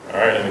All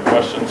right, any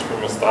questions for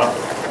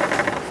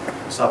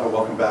Mustafa? Mustafa,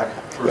 welcome back.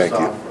 Thank you.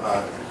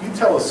 Can you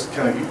tell us,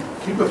 can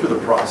you go through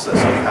the process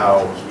of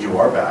how you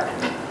are back?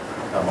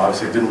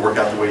 Obviously, it didn't work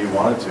out the way you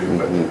wanted to,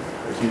 but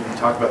can you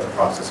talk about the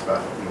process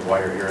about why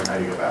you're here and how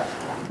you get back?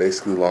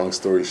 Basically, long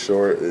story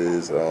short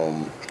is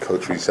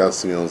Coach reached out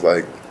to me and was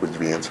like, would you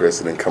be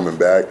interested in coming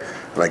back?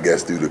 And I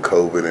guess due to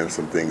COVID and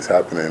some things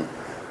happening,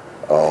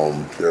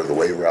 there was a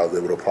waiver I was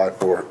able to apply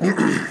for.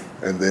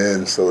 And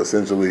then, so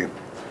essentially,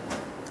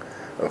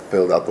 I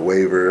filled out the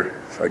waiver.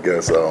 I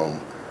guess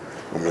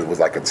it was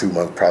like a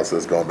 2-month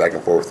process going back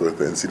and forth with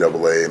the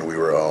NCAA, and we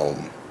were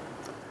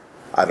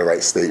I had to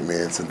write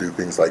statements and do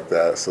things like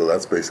that. So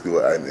that's basically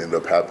what ended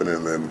up happening,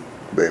 and then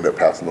they ended up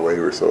passing the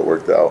waiver, so it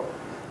worked out.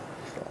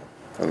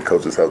 And the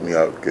coaches helped me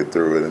out, get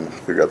through it, and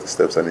figure out the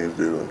steps I need to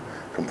do, and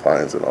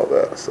compliance and all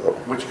that. So.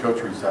 Which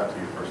coach reached out to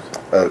you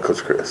first?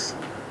 Coach Chris.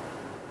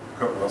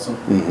 Coach Wilson?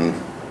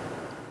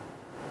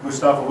 Mm-hmm.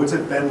 Mustafa, what's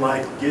it been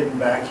like getting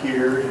back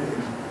here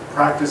and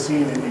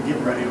practicing and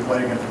getting ready to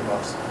play against the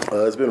Bucks?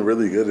 It's been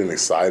really good and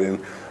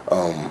exciting.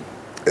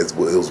 It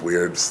was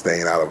weird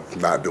staying out of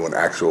not doing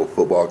actual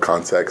football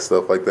contact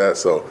stuff like that.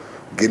 So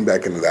getting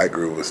back into that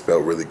groove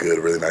felt really good,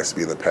 really nice to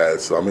be in the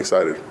pads. So I'm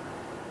excited.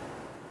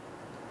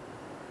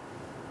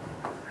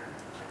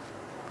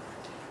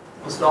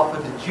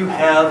 Mustafa, did you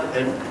have,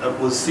 and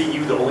was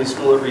CU the only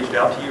school that reached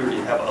out to you, or do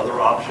you have other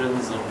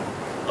options? And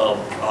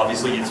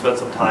obviously you'd spent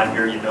some time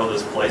here, you know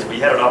this place, but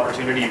you had an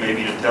opportunity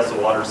maybe to test the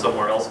water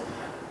somewhere else.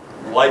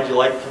 Why did you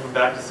like coming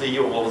back to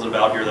CU, and what was it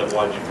about here that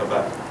wanted you to come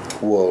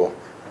back? Well,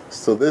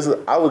 so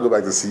I would go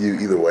back to CU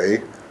either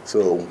way.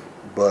 So,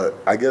 but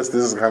I guess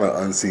this is kind of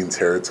unseen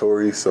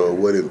territory. So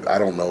I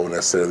don't know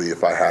necessarily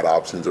if I had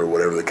options or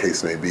whatever the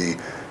case may be.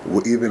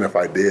 Even if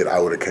I did, I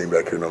would have came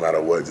back here no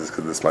matter what, just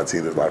because it's my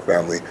team, it's my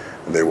family,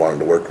 and they wanted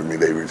to work with me.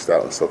 They reached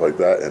out and stuff like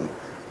that, and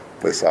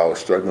they saw I was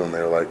struggling.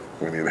 They were like,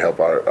 we need to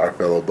help our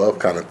fellow Buff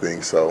kind of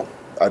thing. So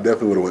I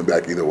definitely would have went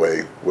back either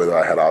way, whether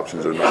I had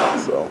options or not.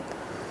 So.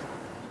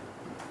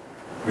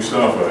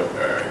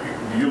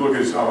 Mustafa, you look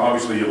at,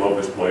 obviously you love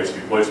this place.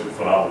 You played some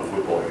phenomenal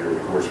football here over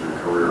the course of your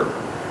career.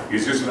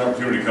 Is this an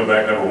opportunity to come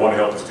back, number one, to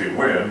help this team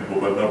win,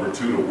 but number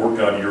two, to work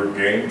on your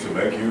game to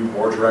make you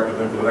more attractive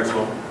than for the next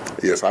level?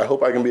 Yes, I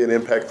hope I can be an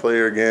impact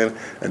player again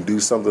and do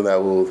something that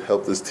will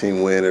help this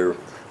team win or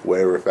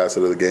whatever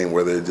facet of the game,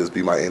 whether it just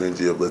be my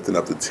energy of lifting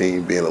up the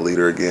team, being a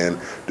leader again,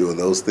 doing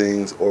those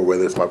things, or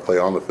whether it's my play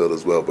on the field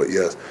as well. But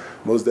yes,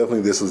 most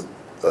definitely this is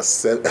a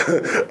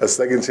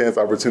second chance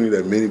opportunity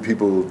that many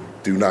people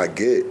do not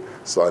get.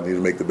 So I need to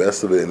make the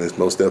best of it, and it's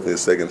most definitely a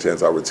second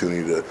chance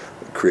opportunity to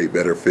create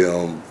better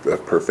film,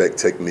 perfect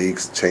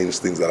techniques, change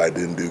things that I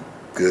didn't do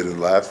good in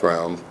the last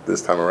round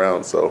this time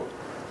around. So.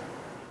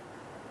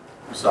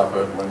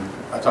 Mustafa, when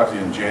I talked to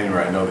you in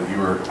January, I know that you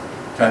were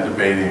kind of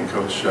debating, and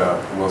Coach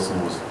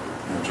Wilson was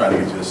trying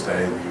to get you to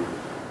stay.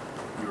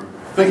 You were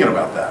thinking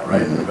about that,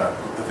 right? Mm-hmm. About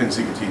the things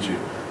he could teach you.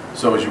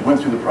 So as you went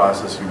through the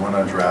process, you went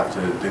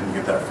undrafted, didn't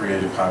get that free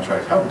agent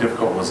contract. How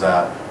difficult was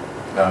that?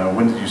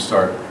 When did you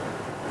start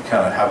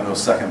kind of having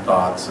those second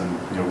thoughts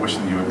and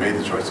wishing you had made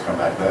the choice to come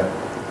back then?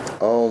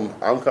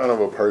 I'm kind of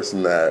a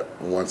person that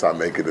once I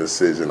make a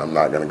decision, I'm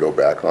not going to go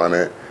back on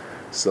it.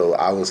 So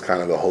I was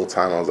kind of the whole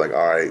time, I was like,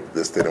 all right,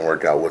 this didn't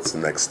work out. What's the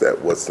next step?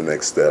 What's the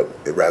next step?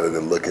 Rather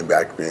than looking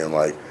back being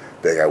like,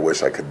 dang, I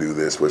wish I could do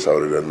this, wish I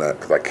would have done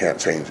that, because I can't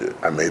change it.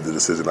 I made the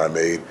decision I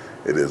made.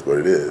 It is what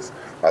it is.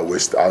 I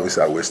wish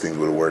things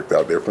would have worked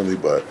out differently,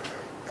 but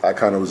I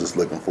kind of was just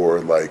looking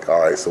forward, like, all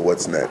right, so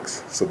what's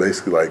next? So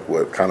basically, like,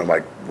 what kind of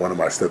one of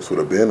my steps would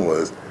have been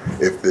was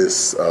if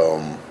this,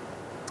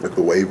 if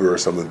the waiver or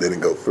something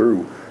didn't go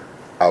through,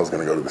 I was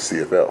going to go to the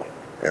CFL.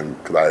 And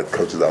because I had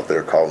coaches out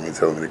there calling me,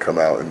 telling me to come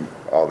out and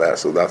all that.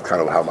 So that's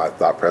kind of how my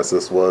thought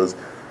process was.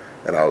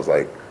 And I was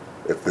like,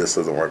 if this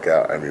doesn't work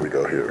out, I need to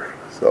go here.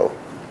 So.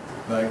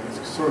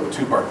 It's sort of a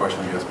two-part question,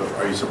 I guess, but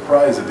are you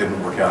surprised it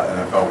didn't work out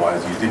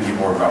NFL-wise? You didn't get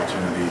more of an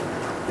opportunity.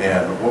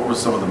 And what were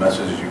some of the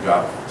messages you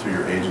got through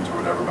your agents or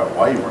whatever about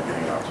why you weren't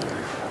getting an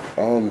opportunity?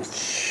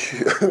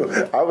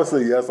 I would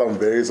say yes, I'm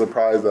very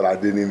surprised that I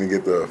didn't even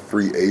get the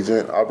free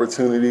agent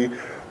opportunity.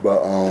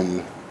 But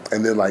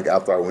and then like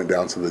after I went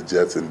down to the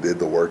Jets and did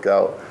the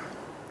workout,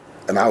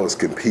 and I was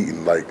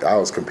competing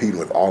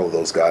with all of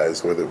those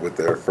guys, whether with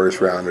their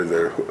first rounders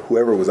or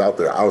whoever was out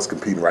there, I was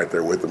competing right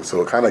there with them.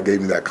 So it kind of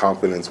gave me that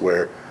confidence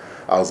where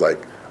I was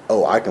like,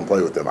 oh, I can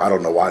play with them. I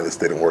don't know why this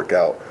didn't work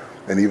out.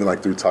 And even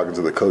like through talking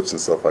to the coach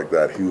and stuff like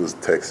that, he was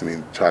texting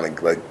me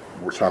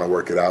we're trying to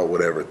work it out,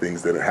 whatever,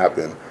 things didn't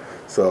happen.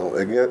 So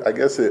I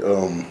guess it,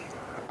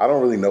 I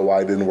don't really know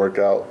why it didn't work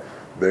out.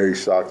 Very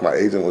shocked. My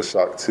agent was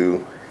shocked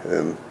too.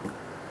 And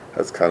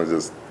that's kind of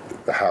just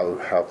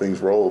how things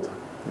rolled.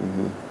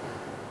 Mm-hmm.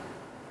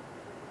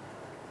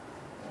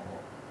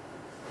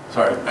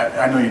 Sorry,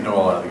 I know you know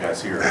a lot of the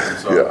guys here, and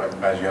so yeah. I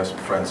imagine you have some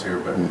friends here,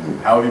 but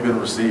how have you been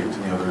received?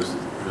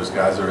 There's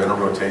guys that are in a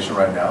rotation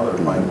right now that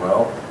are playing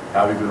well.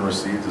 How have you been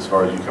received as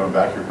far as you coming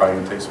back? You're probably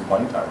going to take some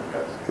playing time with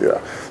guys.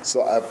 Yeah.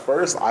 So at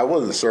first, I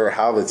wasn't sure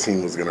how the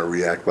team was going to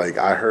react. Like,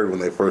 I heard when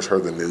they first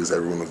heard the news,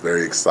 everyone was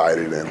very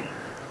excited, and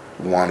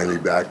wanted me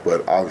back,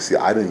 but obviously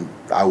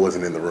I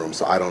wasn't in the room,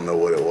 so I don't know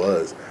what it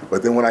was.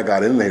 But then when I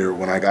got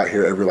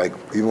here,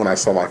 even when I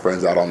saw my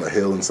friends out on the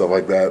hill and stuff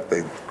like that,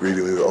 they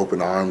greeted me with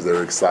open arms. They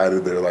were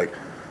excited. They were like,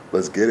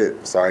 let's get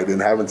it. Sorry it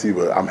didn't happen to you,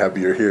 but I'm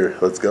happy you're here.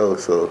 Let's go.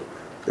 So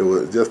it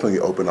was definitely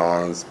open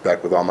arms,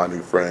 back with all my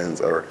new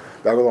friends, or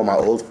back with all my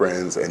old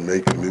friends, and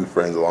making new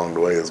friends along the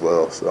way as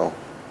well. So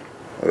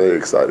I'm very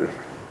excited.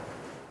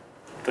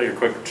 Take a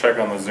quick check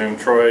on the Zoom.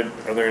 Troy,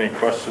 are there any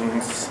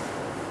questions?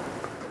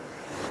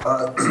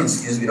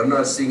 Excuse me, I'm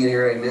not seeing any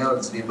right now.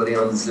 Does anybody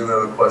on Zoom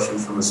have a question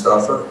for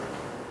Mustafa?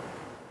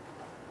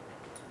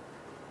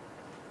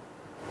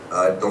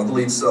 I don't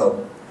believe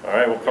so. All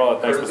right, we'll call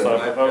it. Thanks, Further than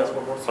Mustafa. that, yes,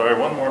 one more. Sorry,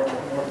 one more.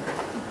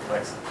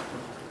 Thanks.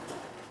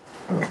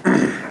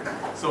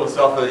 So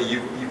Mustafa,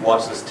 you've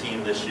watched this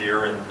team this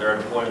year, and they're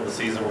at a point in the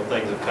season where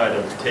things have kind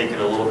of taken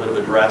a little bit of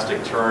a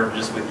drastic turn.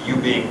 Just with you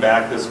being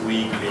back this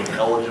week, being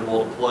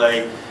eligible to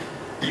play,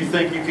 do you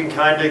think you can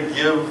kind of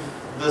give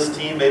this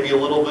team maybe a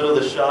little bit of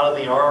the shot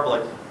in the arm?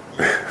 Like,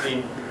 I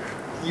mean,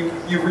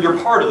 you're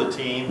part of the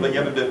team, but you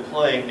haven't been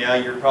playing. Now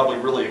you're probably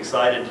really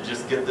excited to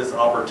just get this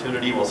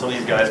opportunity while some of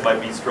these guys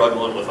might be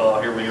struggling with, oh,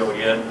 here we go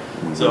again.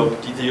 So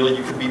do you feel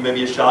you could be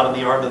maybe a shot in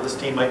the arm that this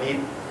team might need?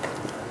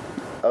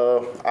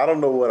 I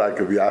don't know what I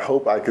could be. I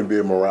hope I can be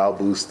a morale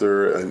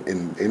booster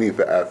in any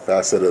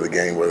facet of the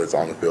game, whether it's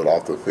on the field,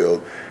 off the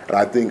field. And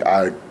I think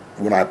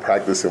when I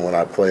practice and when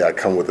I play, I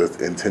come with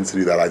the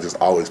intensity that I just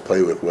always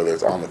play with, whether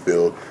it's on the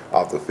field,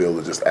 off the field,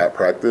 or just at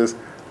practice.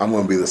 I'm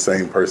going to be the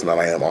same person that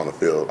I am on the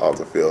field, off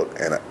the field,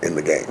 and in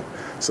the game.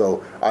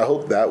 So I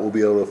hope that will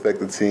be able to affect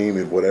the team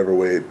in whatever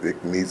way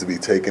it needs to be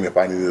taken. If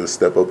I needed to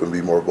step up and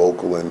be more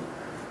vocal and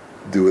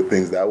do it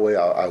things that way,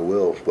 I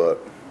will. But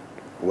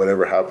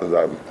whatever happens,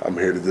 I'm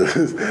here to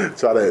just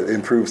try to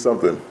improve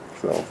something.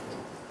 So. All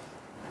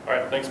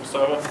right, thanks,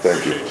 Mustafa.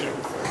 Thank you. Appreciate you.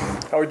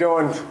 How we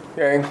doing,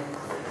 gang?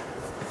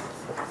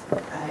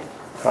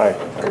 Hi.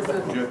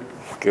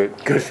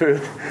 Good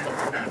food.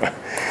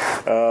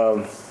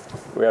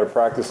 We had a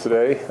practice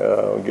today,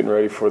 getting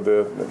ready for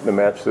the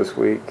match this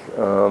week.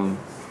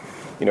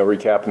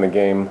 Recapping the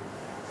game.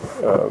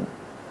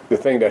 The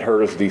thing that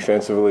hurt us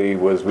defensively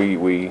was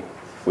we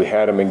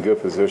had them in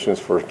good positions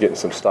for getting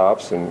some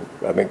stops, and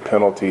I think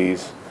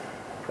penalties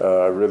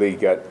really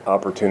got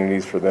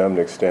opportunities for them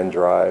to extend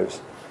drives.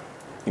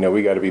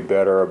 We got to be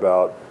better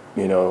about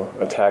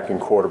attacking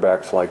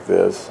quarterbacks like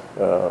this.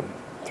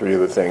 Three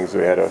of the things,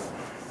 we had a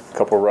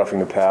couple roughing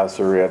the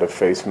passer, we had a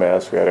face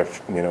mask, we had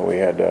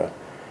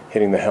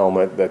hitting the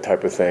helmet, that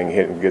type of thing,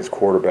 hitting against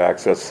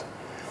quarterbacks. That's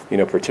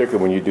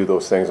particularly when you do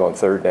those things on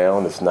third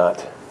down, that's not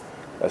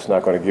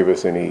going to give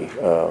us any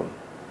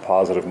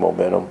positive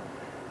momentum.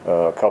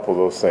 A couple of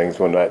those things,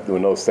 when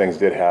those things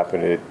did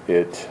happen,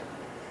 it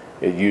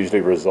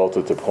usually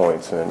resulted to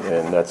points,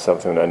 and that's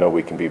something I know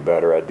we can be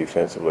better at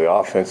defensively.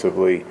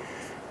 Offensively,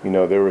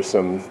 there were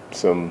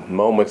some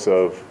moments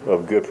of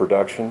good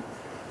production.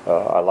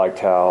 I liked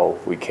how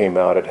we came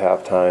out at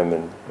halftime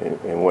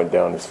and went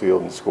down the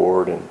field and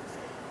scored, and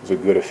it was a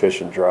good,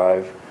 efficient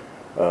drive.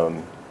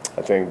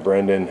 I think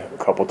Brendan, a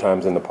couple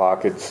times in the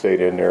pocket,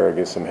 stayed in there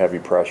against some heavy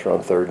pressure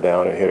on third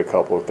down and hit a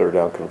couple of third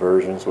down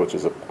conversions, which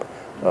is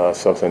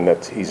something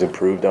that he's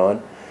improved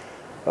on.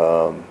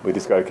 We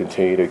just got to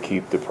continue to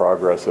keep the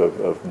progress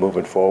of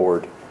moving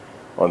forward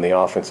on the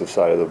offensive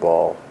side of the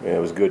ball. And it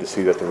was good to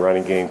see that the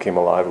running game came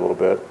alive a little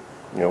bit,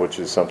 which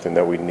is something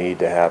that we need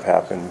to have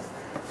happen,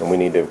 and we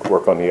need to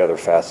work on the other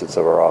facets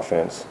of our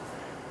offense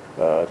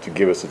to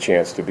give us a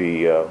chance to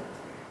be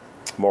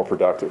more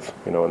productive,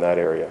 in that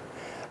area.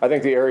 I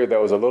think the area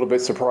that was a little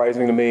bit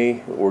surprising to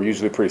me, we're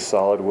usually pretty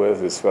solid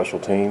with, is special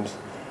teams.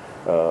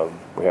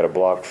 We had a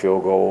blocked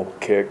field goal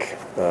kick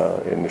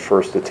in the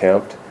first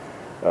attempt.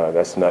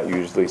 That's not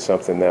usually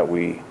something that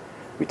we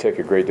take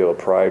a great deal of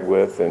pride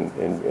with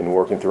in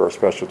working through our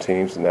special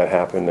teams, and that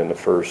happened in the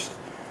first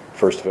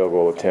field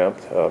goal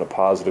attempt. On a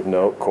positive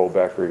note, Cole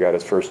Becker got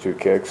his first two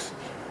kicks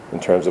in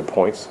terms of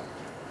points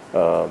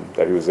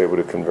that he was able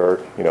to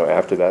convert,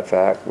 after that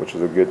fact, which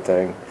was a good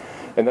thing.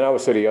 And then I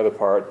would say the other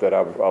part that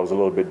I was a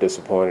little bit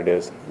disappointed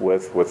is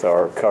with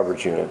our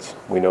coverage units.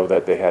 We know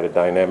that they had a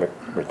dynamic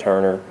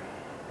returner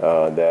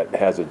that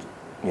has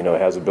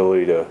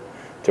ability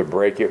to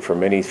break it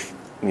from any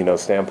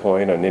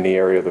standpoint on any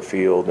area of the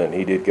field, and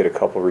he did get a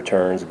couple of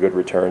good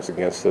returns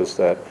against us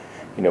that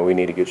we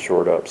need to get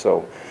shored up.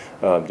 So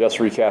just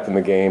recapping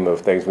the game of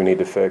things we need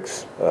to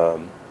fix.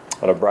 On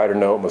a brighter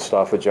note,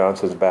 Mustafa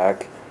Johnson's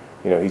back.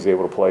 He's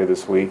able to play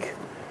this week.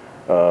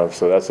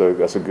 So that's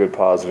a good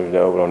positive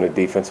note on the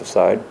defensive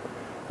side.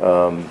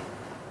 I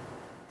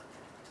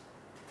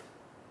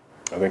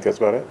think that's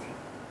about it.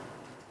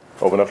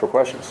 Open up for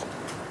questions.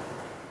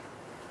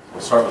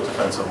 We'll start with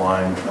defensive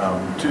line.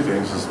 Two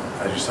things is,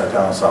 as you sat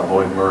down and saw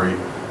Lloyd Murray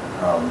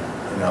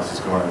announced he's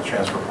going in the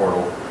transfer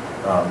portal.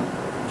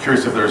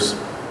 Curious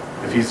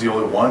if he's the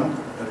only one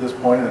at this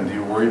point, and do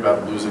you worry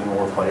about losing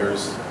more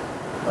players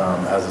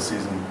as the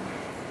season?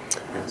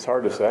 It's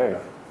hard to say.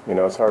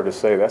 It's hard to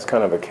say. That's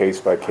kind of a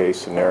case-by-case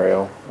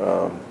scenario.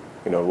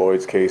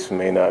 Lloyd's case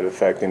may not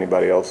affect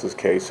anybody else's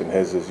case, and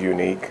his is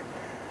unique,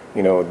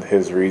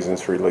 his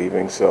reasons for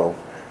leaving. So,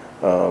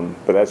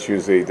 but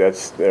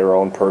that's their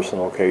own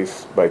personal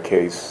case by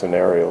case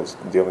scenarios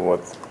dealing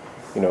with,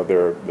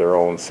 their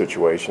own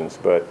situations.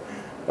 But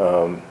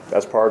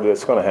that's part of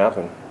it's going to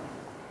happen.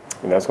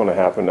 And that's going to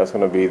happen. That's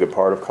going to be the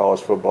part of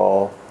college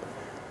football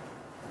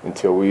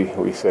until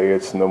we say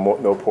it's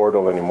no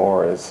portal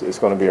anymore. It's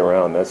going to be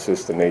around. That's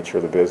just the nature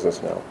of the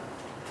business now.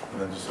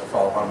 And then just to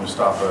follow up on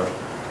Mustafa,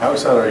 how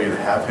excited are you to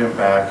have him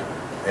back,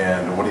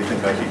 and what do you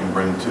think he can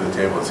bring to the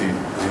table? Does he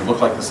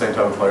look like the same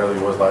type of player that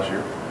he was last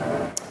year?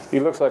 He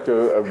looks like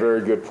a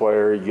very good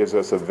player. He gives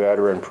us a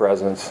veteran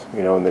presence,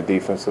 in the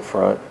defensive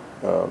front.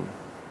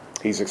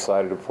 He's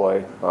excited to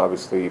play.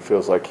 Obviously, he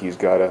feels like he's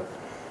got it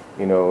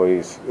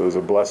was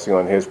a blessing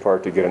on his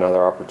part to get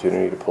another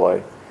opportunity to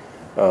play.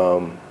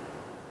 So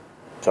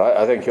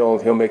I think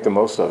he'll make the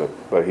most of it,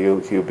 but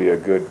he'll be a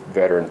good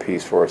veteran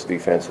piece for us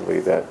defensively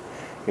that,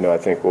 I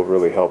think will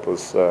really help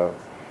us,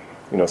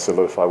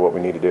 solidify what we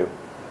need to do.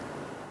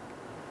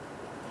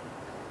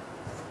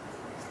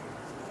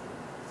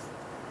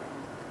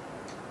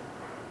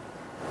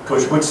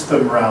 Coach, what's the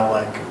morale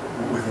like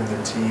within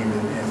the team,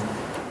 and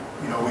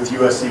with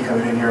USC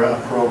coming in here, a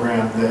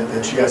program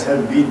that you guys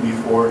haven't beaten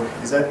before,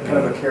 is that kind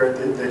of a carrot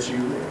that you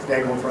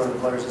dangle in front of the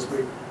players this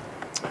week?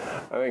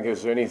 I think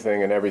there's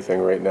anything and everything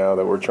right now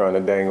that we're trying to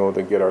dangle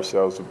to get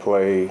ourselves to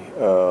play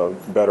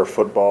better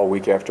football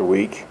week after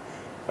week.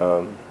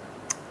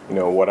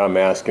 What I'm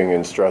asking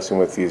and stressing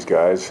with these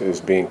guys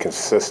is being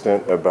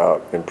consistent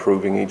about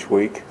improving each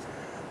week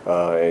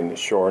and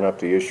shoring up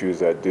the issues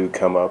that do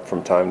come up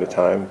from time to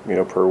time,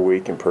 per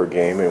week and per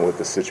game, and with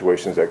the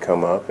situations that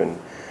come up. And,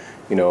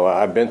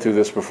 I've been through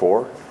this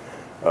before,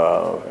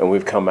 and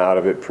we've come out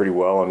of it pretty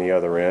well on the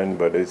other end,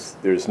 but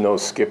there's no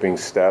skipping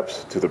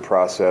steps to the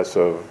process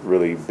of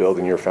really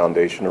building your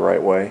foundation the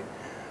right way.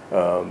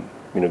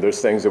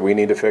 There's things that we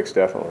need to fix,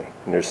 definitely.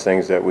 And there's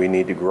things that we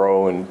need to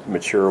grow and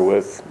mature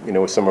with,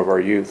 with some of our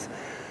youth.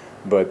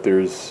 But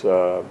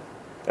I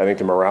think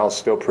the morale's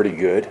still pretty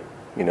good.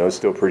 It's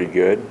still pretty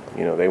good.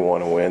 They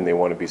want to win. They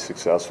want to be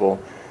successful.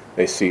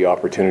 They see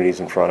opportunities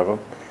in front of them.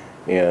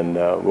 And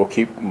we'll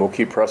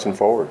keep pressing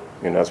forward,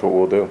 and that's what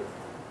we'll do.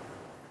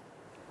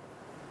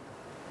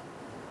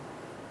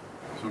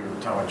 So we were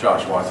talking about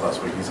Josh Watts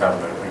last week. He's having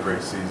a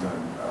great season.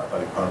 I thought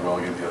he punted well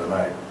again the other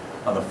night.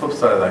 On the flip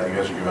side of that, you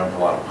guys are giving up a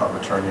lot of punt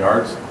return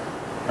yards.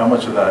 How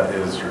much of that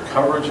is your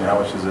coverage, and how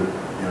much is it,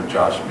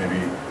 Josh, maybe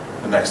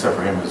the next step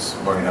for him is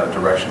learning how to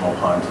directional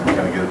punt and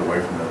kind of get it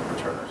away from the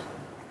returners?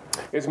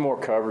 It's more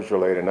coverage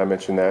related, and I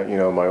mentioned that,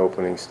 in my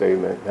opening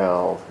statement,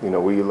 how,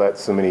 we let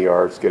so many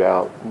yards get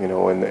out,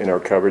 in our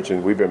coverage,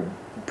 and we've been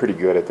pretty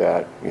good at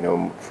that,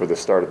 for the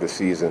start of the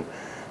season.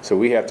 So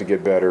we have to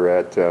get better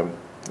at,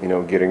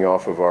 getting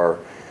off of our,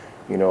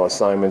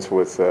 assignments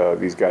with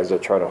these guys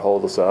that try to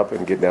hold us up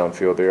and get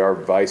downfield. They are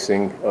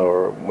vicing,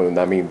 or when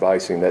I mean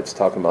vicing, that's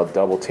talking about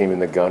double teaming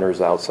the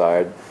gunners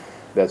outside.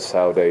 That's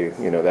how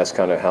that's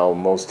kind of how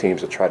most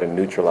teams will try to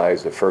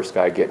neutralize the first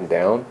guy getting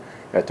down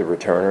at the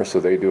returner. So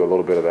they do a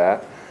little bit of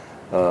that.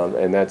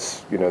 And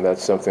that's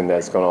something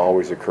that's going to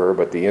always occur.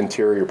 But the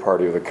interior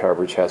part of the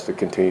coverage has to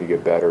continue to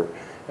get better.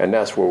 And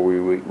that's where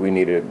we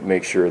need to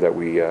make sure that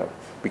we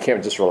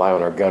can't just rely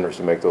on our gunners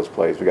to make those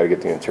plays. We got to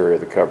get the interior of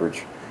the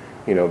coverage,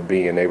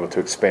 being able to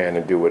expand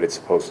and do what it's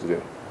supposed to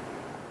do.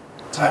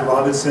 Ty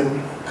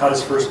Robinson caught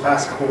his first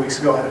pass a couple weeks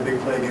ago, had a big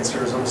play against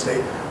Arizona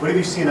State. What have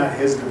you seen on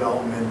his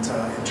development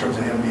in terms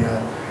of him being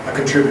a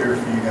contributor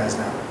for you guys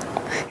now?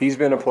 He's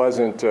been a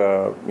pleasant,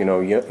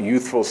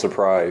 youthful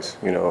surprise.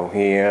 He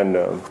and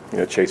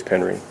Chase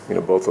Penry.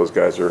 Both those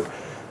guys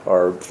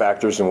are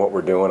factors in what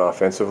we're doing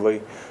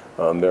offensively.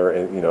 They're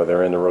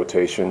in the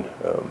rotation.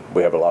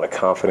 We have a lot of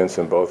confidence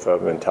in both of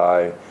them. And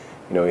Ty,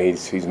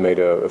 he's made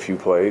a few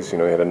plays. He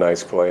had a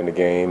nice play in the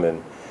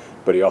game,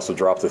 but he also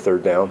dropped the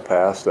third down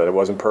pass that it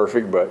wasn't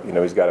perfect, but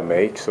he's got to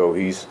make. So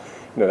he's,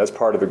 that's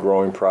part of the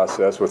growing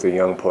process with a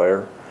young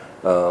player.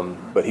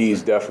 But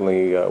he's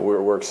definitely,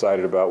 we're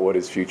excited about what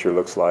his future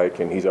looks like,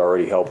 and he's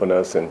already helping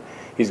us, and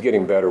he's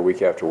getting better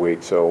week after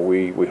week. So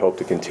we hope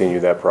to continue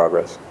that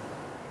progress.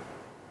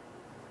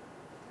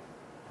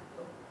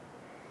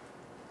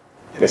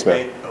 Yes,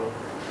 ma'am.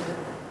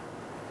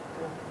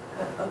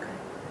 Okay.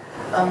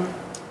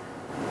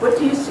 What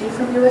do you see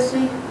from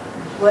USC?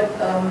 What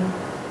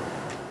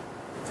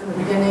from the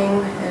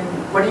beginning,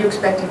 and what are you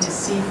expecting to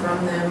see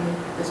from them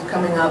this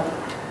coming up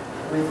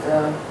with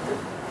the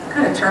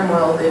kind of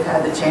turmoil they've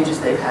had, the changes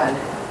they've had,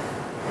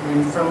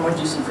 and from what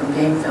you see from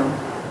game film?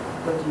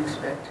 What do you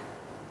expect?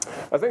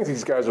 I think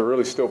these guys are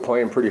really still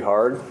playing pretty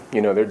hard.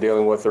 They're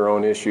dealing with their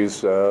own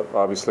issues,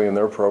 obviously, in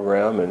their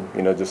program,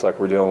 and just like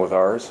we're dealing with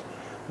ours.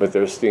 But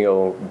they're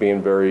still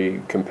being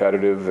very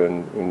competitive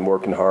and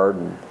working hard.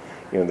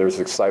 And there's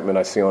excitement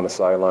I see on the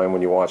sideline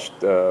when you watch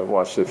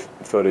the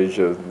footage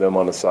of them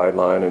on the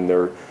sideline, and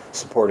they're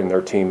supporting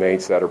their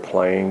teammates that are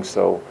playing.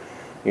 So,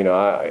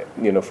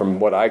 from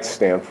what I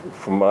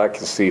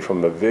can see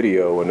from the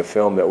video and the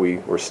film that we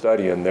were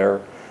studying,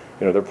 they're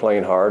they're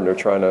playing hard and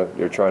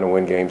they're trying to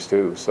win games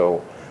too.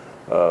 So,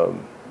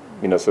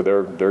 so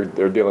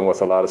they're dealing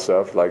with a lot of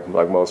stuff like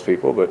most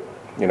people, but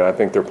I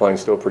think they're playing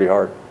still pretty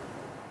hard.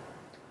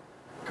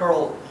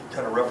 Carl, you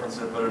kind of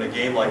referenced it, but in a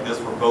game like this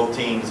where both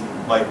teams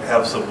might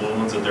have some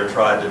wounds that they're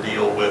trying to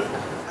deal with,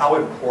 how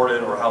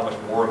important or how much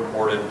more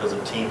important does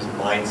a team's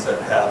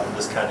mindset have in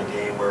this kind of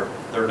game where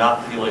they're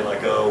not feeling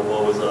like, oh,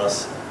 woe is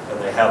us, and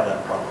they have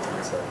that proper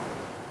mindset?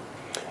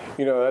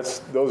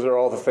 Those are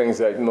all the things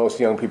that most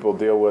young people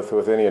deal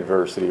with any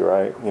adversity,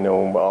 right?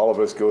 All of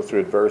us go through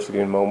adversity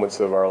in moments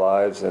of our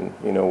lives, and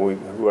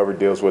whoever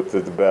deals with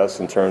it the best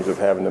in terms of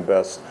having the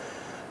best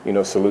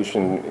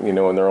solution, in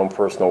their own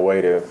personal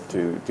way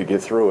to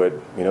get through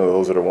it,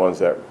 those are the ones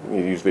that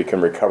usually can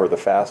recover the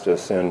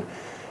fastest. And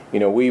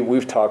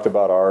we've talked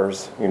about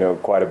ours,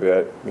 quite a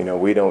bit.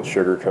 We don't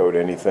sugarcoat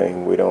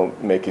anything. We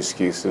don't make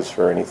excuses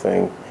for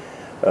anything.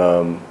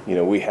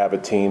 We have a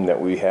team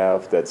that we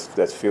have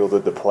that's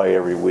fielded to play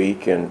every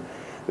week, and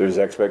there's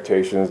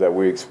expectations that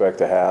we expect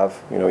to have,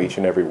 each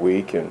and every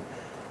week. And,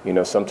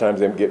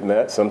 sometimes they get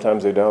met,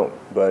 sometimes they don't.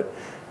 But,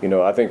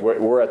 I think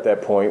we're at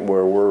that point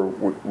where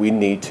we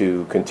need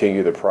to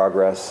continue the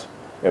progress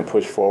and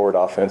push forward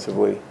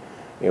offensively,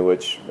 in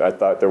which I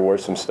thought there were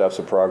some steps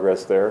of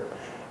progress there.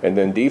 And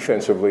then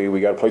defensively,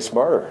 we got to play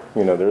smarter.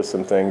 There's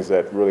some things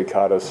that really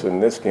caught us in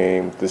this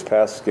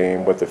past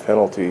game with the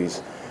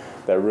penalties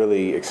that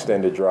really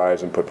extended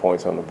drives and put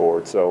points on the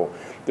board. So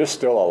there's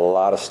still a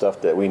lot of stuff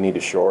that we need to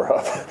shore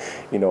up,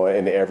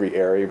 in every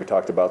area. We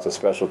talked about the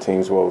special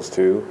teams woes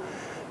too.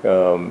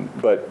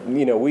 But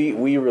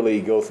we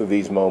really go through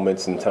these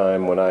moments in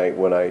time when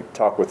I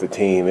talk with the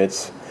team.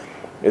 It's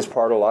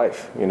part of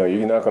life.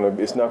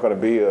 It's not gonna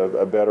be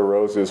a bed of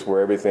roses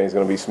where everything's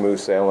gonna be smooth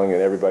sailing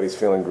and everybody's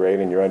feeling great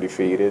and you're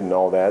undefeated and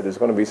all that. There's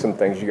gonna be some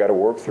things you got to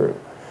work through.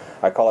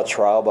 I call it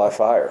trial by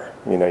fire.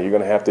 You're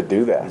gonna have to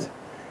do that,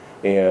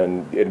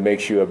 and it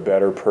makes you a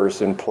better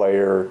person,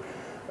 player.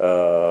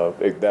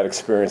 That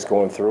experience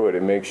going through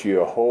it makes you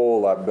a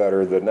whole lot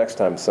better the next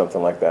time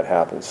something like that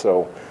happens.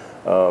 So.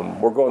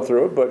 We're going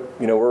through it, but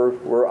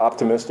we're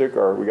optimistic,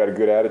 or we got a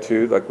good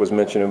attitude, like was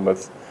mentioned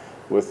with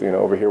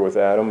over here with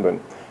Adam,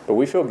 but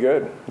we feel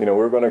good.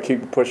 We're going to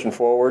keep pushing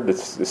forward. The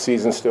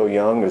season's still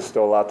young. There's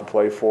still a lot to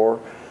play for,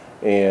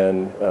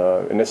 and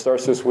it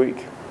starts this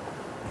week.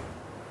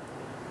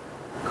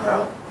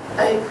 Carl,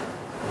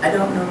 I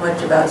don't know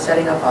much about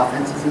setting up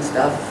offenses and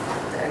stuff,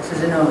 the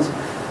X's and O's,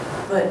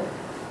 but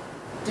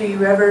do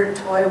you ever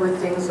toy with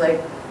things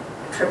like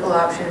triple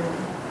option?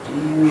 Do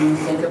you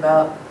think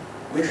about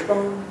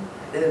wishbone?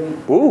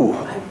 Ooh.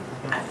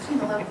 I've seen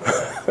a lot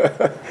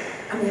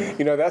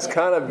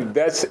of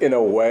that's in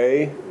a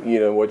way,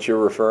 what you're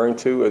referring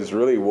to is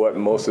really what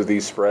most of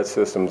these spread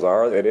systems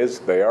are.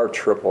 They are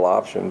triple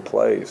option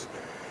plays.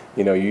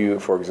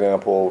 For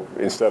example,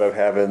 instead of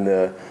having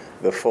the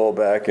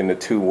fullback and the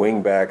two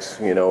wing backs,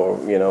 in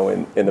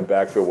the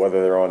backfield,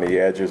 whether they're on the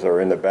edges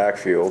or in the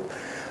backfield,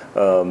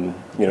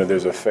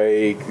 there's a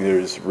fake,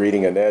 there's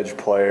reading an edge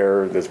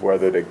player, there's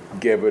whether to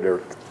give it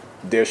or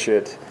dish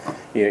it.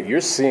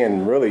 You're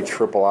seeing really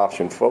triple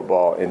option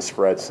football in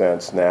spread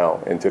sense now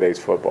in today's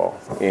football,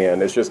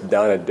 and it's just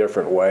done a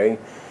different way.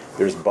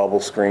 There's bubble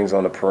screens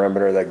on the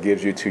perimeter that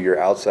gives you to your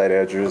outside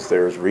edges.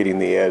 There's reading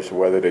the edge,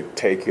 whether to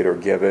take it or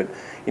give it.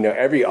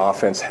 Every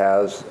offense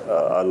has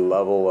a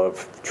level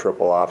of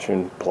triple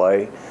option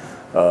play.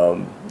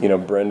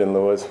 Brendan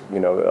Lewis,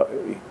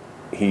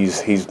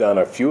 he's done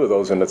a few of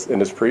those in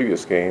this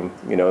previous game.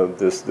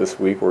 This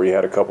week where he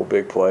had a couple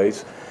big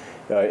plays.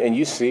 And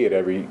you see it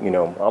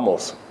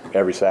almost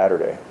every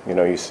Saturday.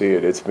 You see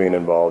it. It's being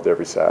involved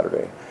every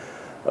Saturday.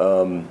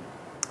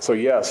 So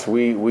yes,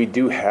 we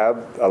do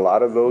have a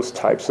lot of those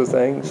types of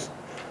things,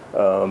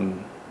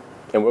 and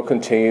we'll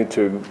continue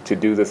to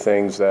do the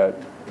things that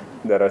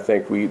I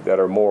think that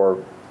are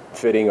more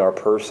fitting our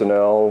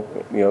personnel,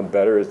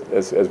 better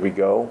as we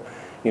go.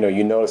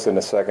 You notice in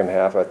the second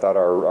half, I thought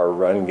our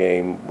run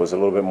game was a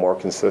little bit more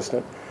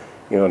consistent.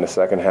 In the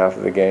second half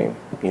of the game,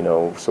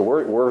 so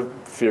we're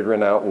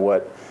figuring out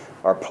what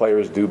our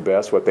players do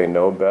best, what they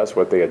know best,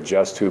 what they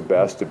adjust to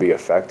best to be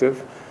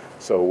effective.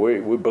 So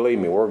we believe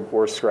me,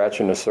 we're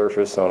scratching the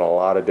surface on a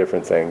lot of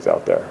different things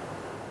out there.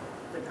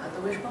 But not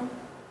the wishbone?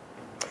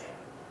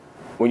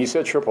 When you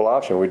said triple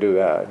option, we do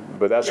that,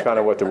 but that's kind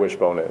of what the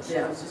wishbone is.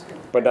 Yeah, I was just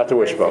gonna, but not the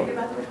wishbone. Think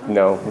about the wishbone?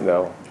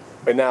 No.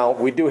 But now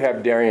we do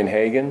have Darian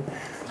Hagan,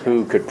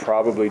 who could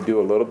probably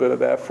do a little bit of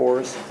that for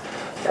us.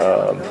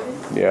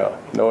 Yeah,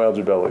 no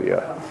eligibility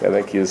yet. I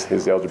think his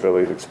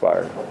eligibility is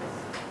expired.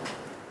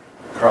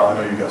 Carl, I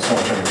know you've got so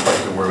much on your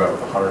plate to worry about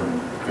with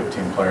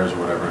 115 players or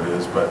whatever it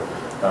is, but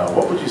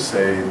what would you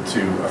say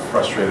to a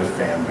frustrated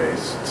fan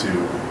base to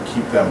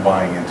keep them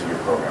buying into your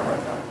program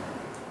right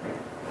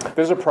now?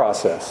 There's a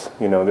process,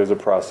 there's a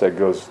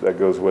process that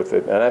goes with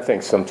it. And I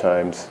think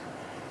sometimes,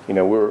 we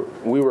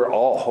were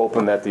all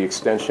hoping that the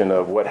extension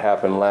of what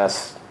happened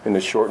last in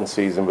the shortened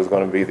season was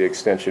going to be the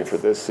extension for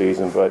this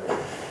season, but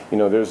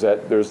there's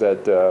that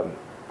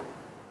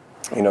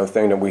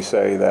thing that we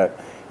say that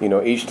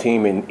each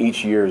team in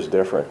each year is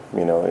different.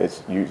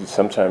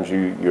 Sometimes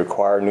you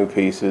acquire new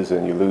pieces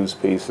and you lose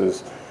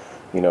pieces.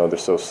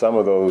 So some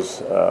of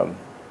those,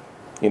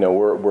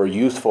 were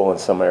useful in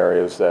some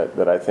areas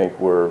that I think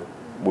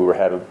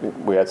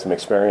we had some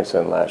experience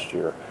in last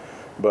year.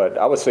 But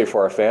I would say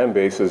for our fan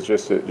base is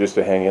just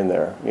to hang in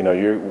there.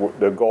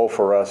 The goal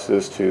for us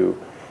is to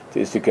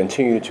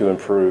continue to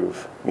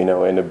improve,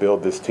 and to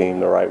build this team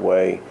the right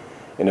way,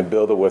 and to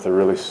build it with a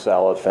really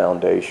solid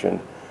foundation.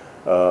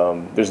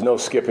 There's no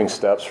skipping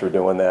steps for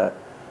doing that,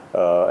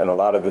 and a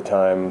lot of the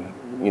time,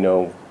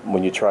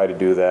 when you try to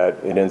do that,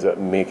 it ends up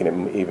making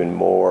it even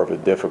more of a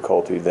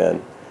difficulty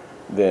than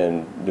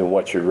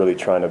what you're really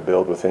trying to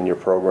build within your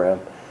program.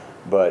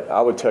 But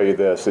I would tell you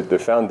this, that the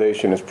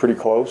foundation is pretty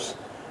close.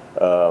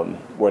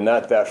 We're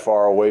not that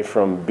far away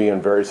from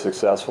being very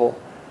successful.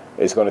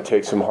 It's going to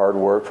take some hard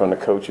work from the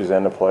coaches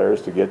and the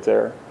players to get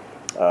there.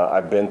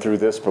 I've been through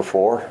this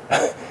before,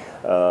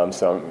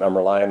 so I'm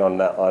relying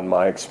on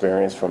my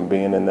experience from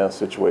being in those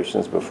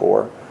situations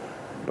before.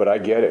 But I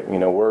get it.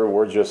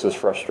 We're just as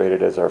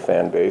frustrated as our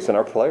fan base, and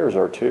our players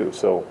are too.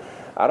 So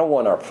I don't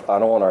want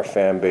our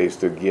fan base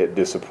to get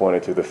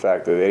disappointed to the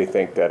fact that they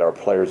think that our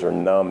players are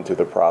numb to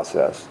the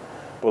process.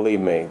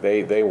 Believe me,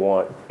 they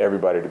want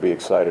everybody to be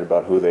excited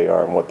about who they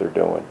are and what they're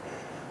doing.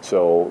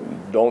 So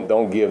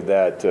don't give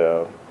that.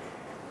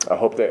 I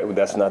hope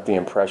that's not the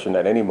impression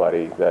that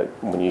anybody, that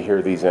when you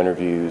hear these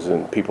interviews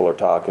and people are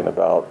talking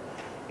about,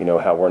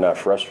 how we're not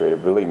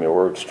frustrated. Believe me,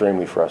 we're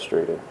extremely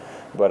frustrated.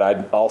 But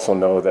I also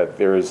know that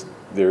there's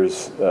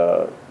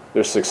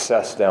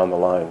success down the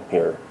line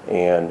here,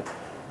 and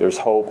there's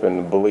hope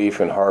and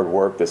belief and hard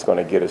work that's going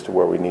to get us to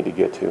where we need to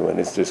get to, and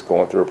it's just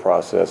going through a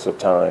process of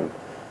time,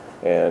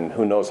 and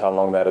who knows how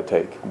long that'll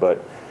take.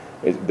 But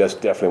that's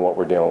definitely what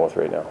we're dealing with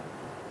right now.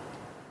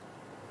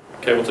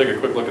 Okay, we'll take a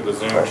quick look at the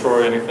Zoom.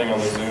 Troy, anything on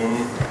the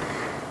Zoom?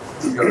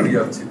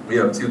 We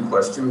have two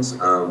questions.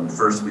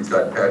 First, we've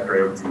got Pat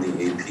Graham from the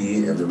AP,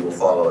 and then we'll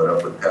follow it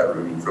up with Pat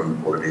Rooney from the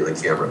Boulder Daily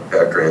Camera.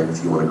 Pat Graham,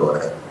 if you want to go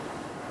ahead.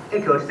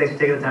 Hey, Coach. Thanks for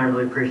taking the time.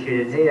 Really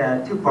appreciate it.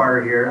 Hey,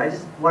 two-parter here.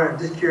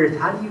 Just curious,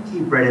 how do you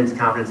keep Brennan's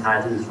confidence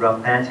high through this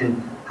rough patch,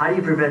 and how do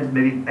you prevent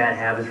maybe bad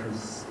habits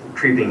from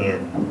creeping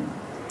in?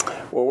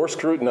 Well, we're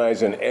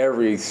scrutinizing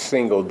every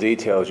single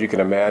detail, as you can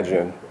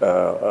imagine,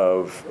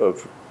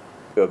 of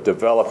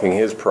developing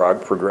his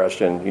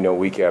progression,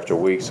 week after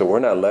week. So we're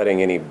not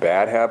letting any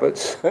bad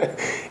habits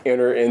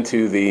enter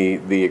into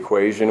the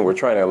equation. We're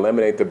trying to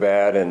eliminate the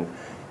bad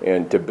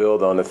and to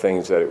build on the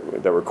things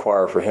that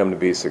require for him to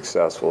be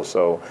successful.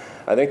 So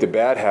I think the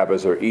bad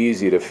habits are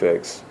easy to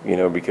fix,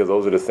 because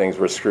those are the things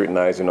we're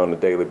scrutinizing on a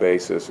daily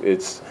basis.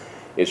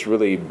 It's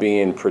really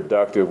being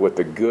productive with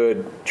the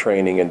good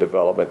training and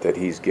development that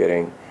he's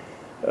getting,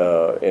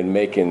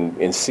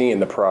 and seeing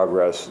the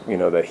progress,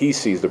 that he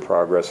sees the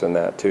progress in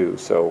that too.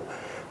 So,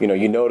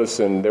 you notice,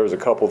 and there was a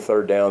couple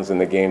third downs in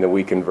the game that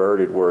we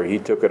converted where he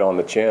took it on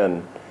the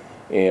chin,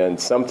 and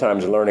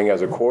sometimes learning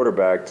as a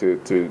quarterback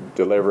to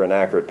deliver an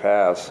accurate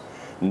pass,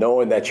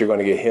 knowing that you're going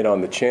to get hit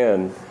on the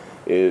chin,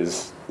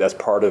 that's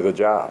part of the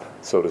job,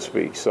 so to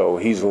speak. So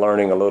he's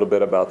learning a little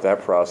bit about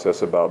that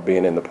process, about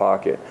being in the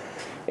pocket.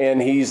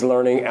 And he's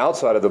learning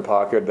outside of the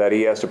pocket that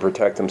he has to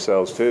protect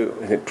himself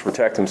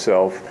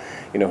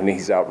when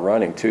he's out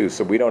running too.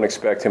 So we don't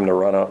expect him to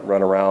run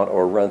around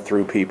or run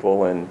through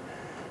people, and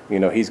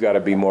he's got to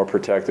be more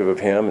protective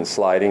of him and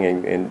sliding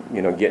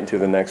and getting to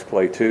the next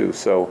play too.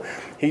 So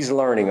he's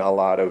learning a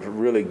lot of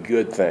really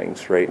good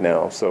things right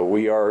now. So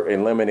we are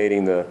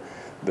eliminating the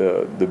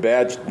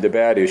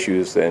bad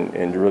issues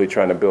and really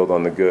trying to build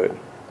on the good.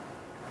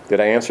 Did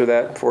I answer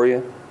that for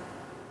you?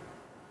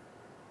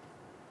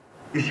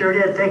 You sure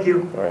did. Thank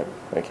you. All right.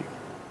 Thank you.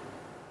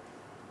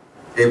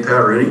 Hey,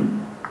 Pat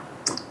Rooney.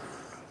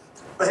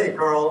 Hey,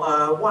 Carl.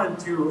 I wanted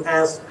to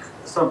ask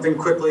something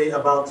quickly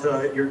about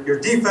your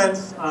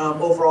defense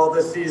overall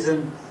this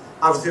season.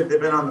 Obviously, they've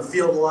been on the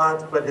field a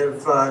lot, but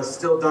have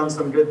still done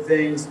some good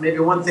things. Maybe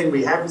one thing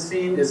we haven't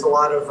seen is a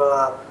lot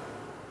of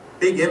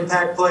big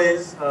impact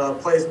plays,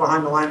 plays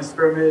behind the line of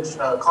scrimmage,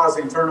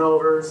 causing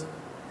turnovers.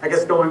 I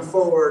guess going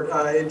forward,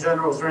 in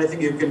general, is there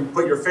anything you can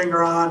put your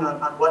finger on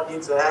what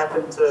needs to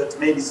happen to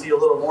maybe see a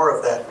little more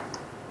of that?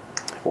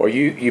 Well,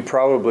 you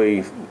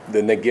probably,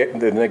 the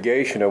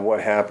negation of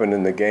what happened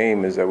in the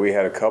game is that we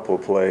had a couple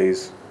of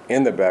plays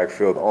in the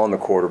backfield on the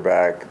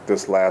quarterback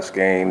this last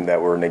game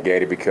that were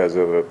negated because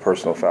of a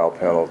personal foul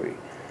penalty.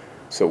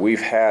 So we've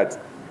had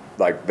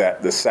like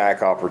that, the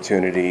sack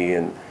opportunity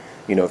and,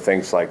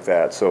 things like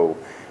that. So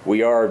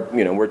we are,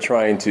 we're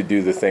trying to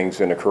do the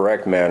things in a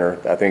correct manner.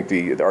 I think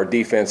our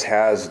defense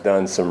has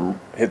done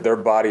their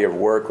body of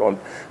work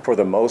for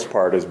the most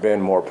part has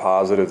been more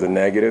positive than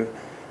negative,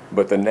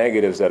 but the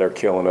negatives that are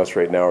killing us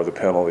right now are the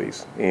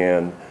penalties.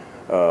 And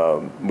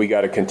we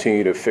got to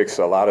continue to fix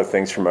a lot of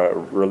things from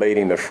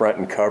relating the front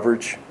and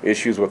coverage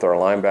issues with our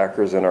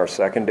linebackers and our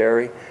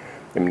secondary.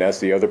 I mean,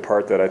 that's the other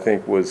part that I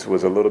think was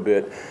a little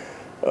bit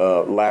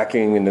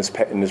lacking in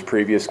this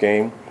previous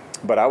game.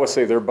 But I would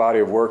say their body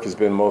of work has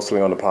been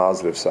mostly on the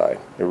positive side.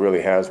 It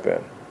really has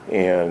been.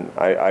 And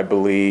I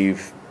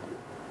believe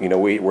You know,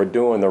 we're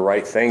doing the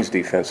right things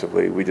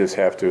defensively. We just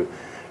have to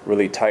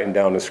really tighten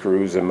down the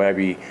screws and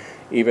maybe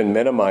even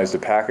minimize the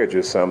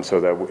packages some so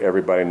that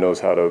everybody knows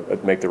how to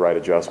make the right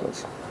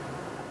adjustments.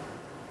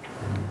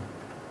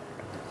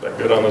 Is that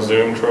good on the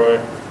Zoom, Troy?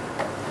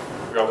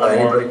 We got one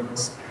more. Anybody?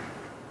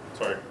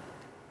 Sorry.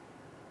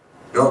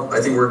 No,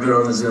 I think we're good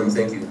on the Zoom.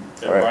 Thank you.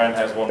 Yeah, All right. Brian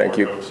has one Thank more.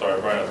 you. Oh, sorry,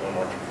 Brian has one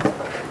more.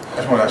 I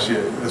just want to ask you,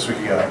 this week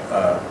you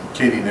got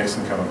Katie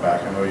Nixon coming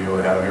back. I know you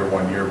only had him here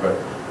 1 year, but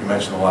you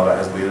mentioned a lot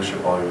about his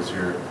leadership while he was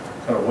here.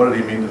 Kind of what did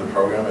he mean to the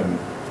program, and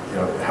you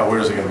know, how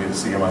weird is it going to be to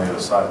see him on the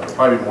other side? It'll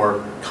probably be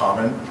more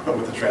common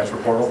with the transfer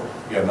portal.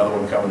 You got another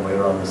one coming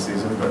later on this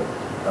season, but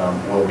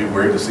will it be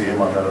weird to see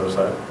him on that other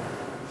side?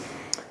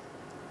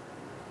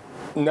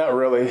 Not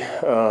really.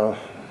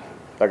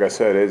 Like I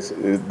said, is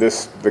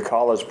the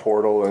college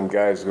portal and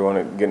guys going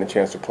and getting a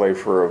chance to play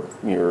for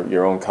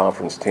your own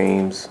conference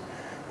teams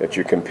that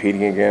you're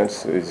competing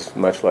against is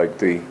much like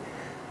the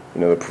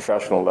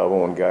professional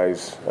level when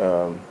guys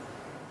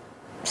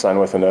sign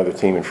with another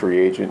team in free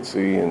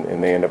agency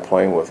and they end up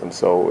playing with them.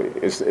 So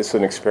it's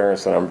an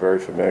experience that I'm very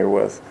familiar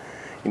with.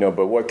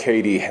 But what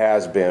KD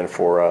has been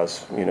for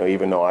us,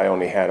 even though I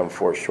only had him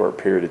for a short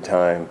period of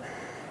time,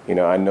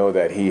 I know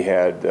that he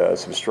had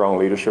some strong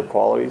leadership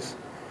qualities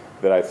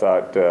that I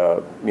thought,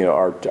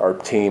 our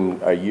team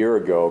a year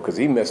ago, because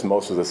he missed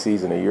most of the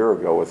season a year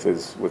ago with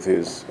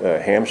his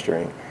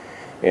hamstring,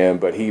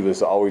 but he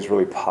was always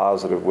really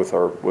positive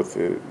with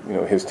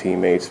his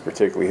teammates,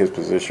 particularly his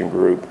position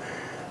group,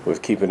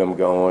 with keeping them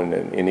going,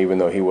 and even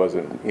though he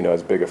wasn't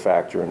as big a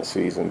factor in the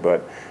season,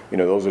 but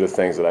those are the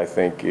things that I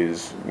think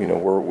is we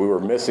were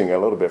missing a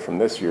little bit from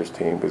this year's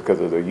team because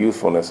of the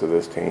youthfulness of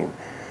this team.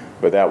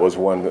 But that was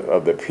one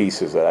of the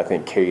pieces that I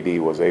think KD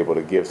was able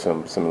to give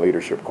some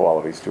leadership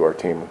qualities to our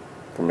team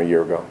from a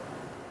year ago.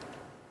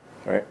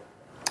 All right.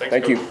 Thanks,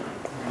 Thank Coach. you.